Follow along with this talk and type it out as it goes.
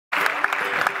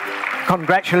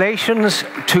Congratulations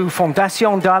to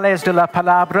Fundación Dales la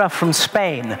Palabra from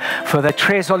Spain for the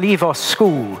Tres Olivos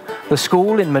School. The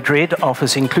school in Madrid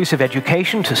offers inclusive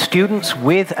education to students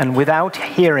with and without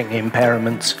hearing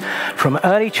impairments, from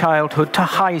early childhood to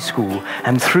high school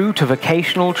and through to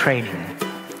vocational training.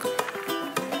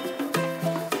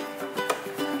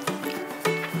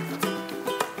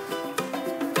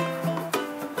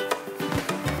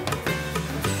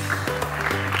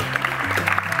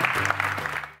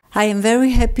 I am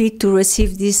very happy to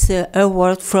receive this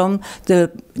award from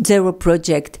the Zero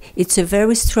Project. It's a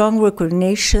very strong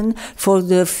recognition for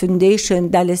the Fundación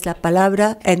Dales la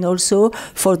Palabra and also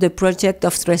for the project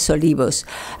of Tres Olivos.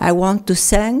 I want to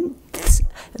thank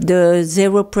the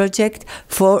Zero Project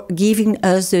for giving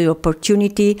us the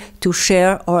opportunity to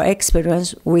share our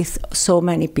experience with so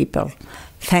many people.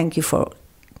 Thank you for